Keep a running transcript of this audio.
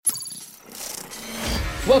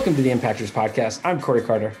Welcome to the Impactors Podcast. I'm Corey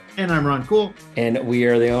Carter. And I'm Ron Cool. And we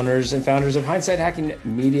are the owners and founders of Hindsight Hacking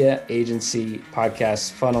Media Agency,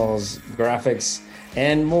 podcasts, funnels, graphics,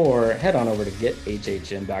 and more. Head on over to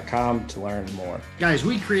gethhm.com to learn more. Guys,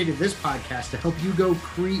 we created this podcast to help you go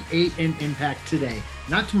create an impact today.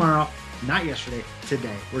 Not tomorrow, not yesterday,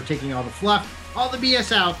 today. We're taking all the fluff, all the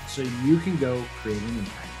BS out so you can go create an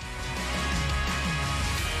impact.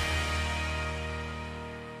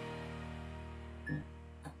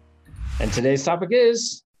 And today's topic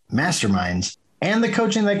is masterminds and the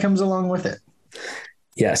coaching that comes along with it.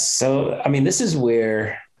 Yes. So, this is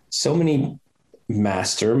where so many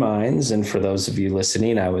masterminds, and for those of you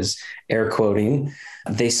listening, I was air quoting,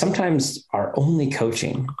 they sometimes are only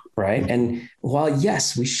coaching, right? And while,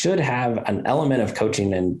 yes, we should have an element of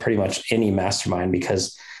coaching in pretty much any mastermind,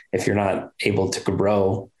 because if you're not able to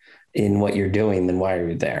grow in what you're doing, then why are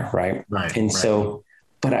you there, right? So,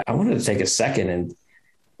 but I wanted to take a second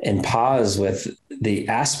and pause with the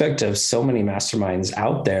aspect of so many masterminds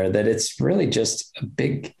out there that it's really just a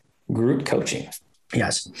big group coaching.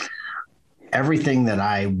 Yes. Everything that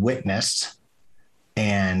I witnessed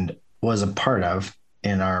and was a part of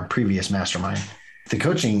in our previous mastermind, the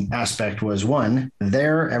coaching aspect was one,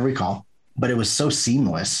 there every call, but it was so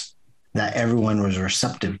seamless that everyone was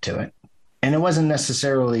receptive to it. And it wasn't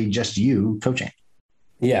necessarily just you coaching.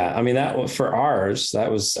 Yeah. That for ours,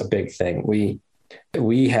 that was a big thing.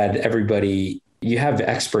 We had everybody, you have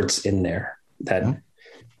experts in there that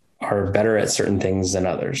are better at certain things than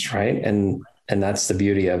others. Right. And that's the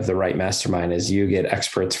beauty of the right mastermind is you get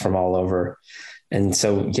experts from all over. And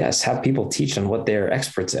so, yes, have people teach on what they're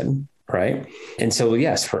experts in. Right. And so,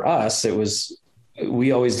 yes, for us,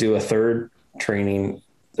 we always do a third training,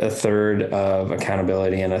 a third of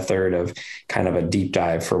accountability, and a third of kind of a deep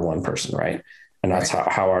dive for one person. Right. And that's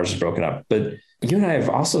how ours is broken up. But you and I have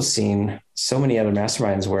also seen so many other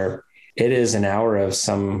masterminds where it is an hour of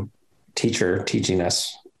some teacher teaching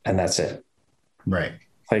us, and that's it. Right.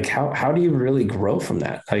 Like, how do you really grow from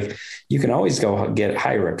that? Like, you can always go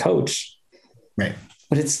hire a coach, right?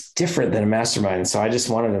 But it's different than a mastermind. So I just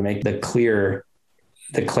wanted to make the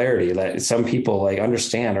clarity that some people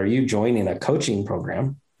understand, are you joining a coaching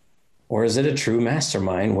program, or is it a true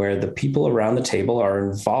mastermind where the people around the table are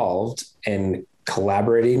involved and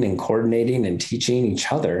collaborating and coordinating and teaching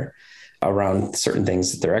each other around certain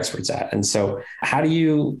things that they're experts at? And so how do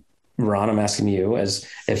you, Ron, I'm asking you, as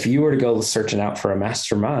if you were to go searching out for a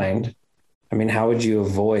mastermind, how would you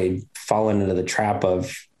avoid falling into the trap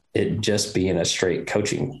of it just being a straight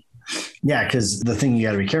coaching? Yeah, because the thing you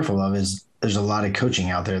got to be careful of is there's a lot of coaching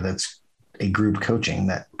out there that's a group coaching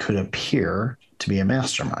that could appear to be a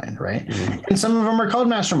mastermind, right? Mm-hmm. And some of them are called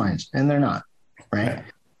masterminds and they're not, right?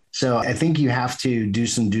 So I think you have to do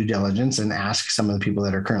some due diligence and ask some of the people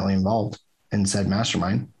that are currently involved in said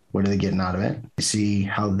mastermind, what are they getting out of it? See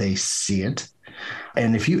how they see it.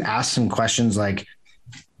 And if you ask some questions like,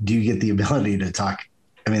 do you get the ability to talk?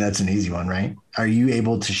 That's an easy one, right? Are you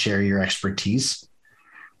able to share your expertise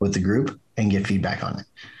with the group and get feedback on it?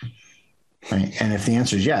 Right. And if the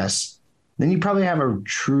answer is yes, then you probably have a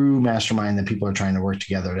true mastermind that people are trying to work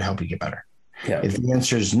together to help you get better. Yeah. If the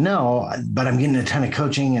answer is no, but I'm getting a ton of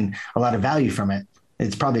coaching and a lot of value from it,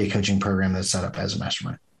 it's probably a coaching program that's set up as a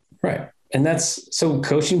mastermind. Right. And so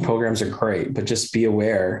coaching programs are great, but just be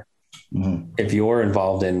aware if you're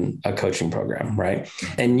involved in a coaching program, right?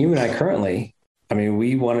 And you and I currently,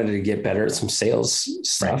 we wanted to get better at some sales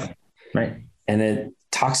stuff. Right. And it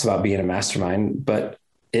talks about being a mastermind, but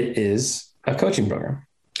it is a coaching program.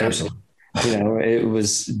 Absolutely. It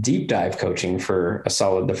was deep dive coaching for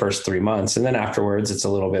the first 3 months. And then afterwards, it's a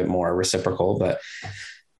little bit more reciprocal, but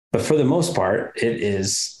for the most part, it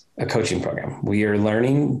is a coaching program. We are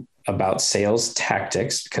learning about sales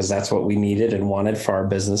tactics because that's what we needed and wanted for our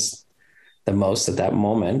business the most at that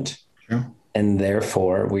moment. Sure. And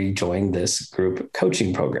therefore we joined this group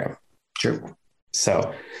coaching program. Sure.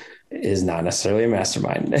 So it is not necessarily a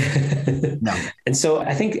mastermind. No. And so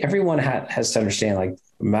I think everyone has to understand,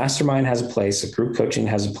 mastermind has a place, a group coaching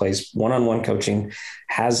has a place, one-on-one coaching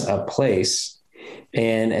has a place.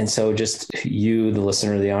 And so just you, the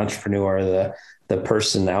listener, the entrepreneur, the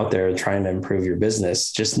person out there trying to improve your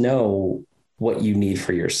business, just know what you need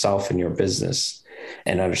for yourself and your business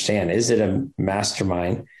and understand, is it a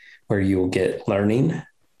mastermind where you will get learning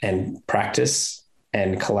and practice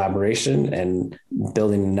and collaboration and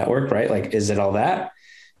building a network, right? Is it all that?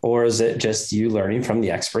 Or is it just you learning from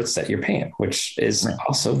the experts that you're paying, which is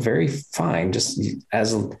also very fine. You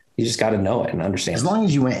just got to know it and understand. As long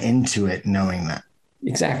as you went into it knowing that.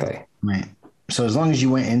 Exactly. Right. So as long as you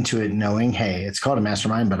went into it knowing, hey, it's called a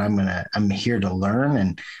mastermind, but I'm here to learn,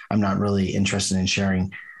 and I'm not really interested in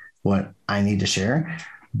sharing what I need to share.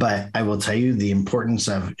 But I will tell you the importance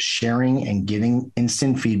of sharing and getting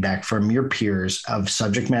instant feedback from your peers of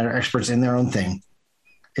subject matter experts in their own thing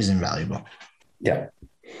is invaluable. Yep.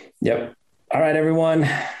 All right, everyone.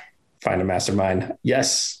 Find a mastermind.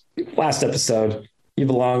 Yes. Last episode. You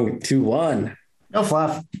belong to one. No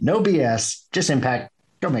fluff, no BS, just impact.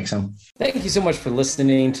 Go make some. Thank you so much for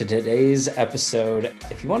listening to today's episode.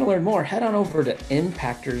 If you want to learn more, head on over to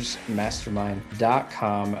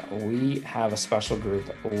impactorsmastermind.com. We have a special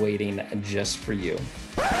group waiting just for you.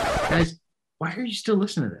 Guys, why are you still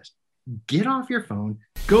listening to this? Get off your phone,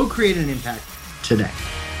 go create an impact today.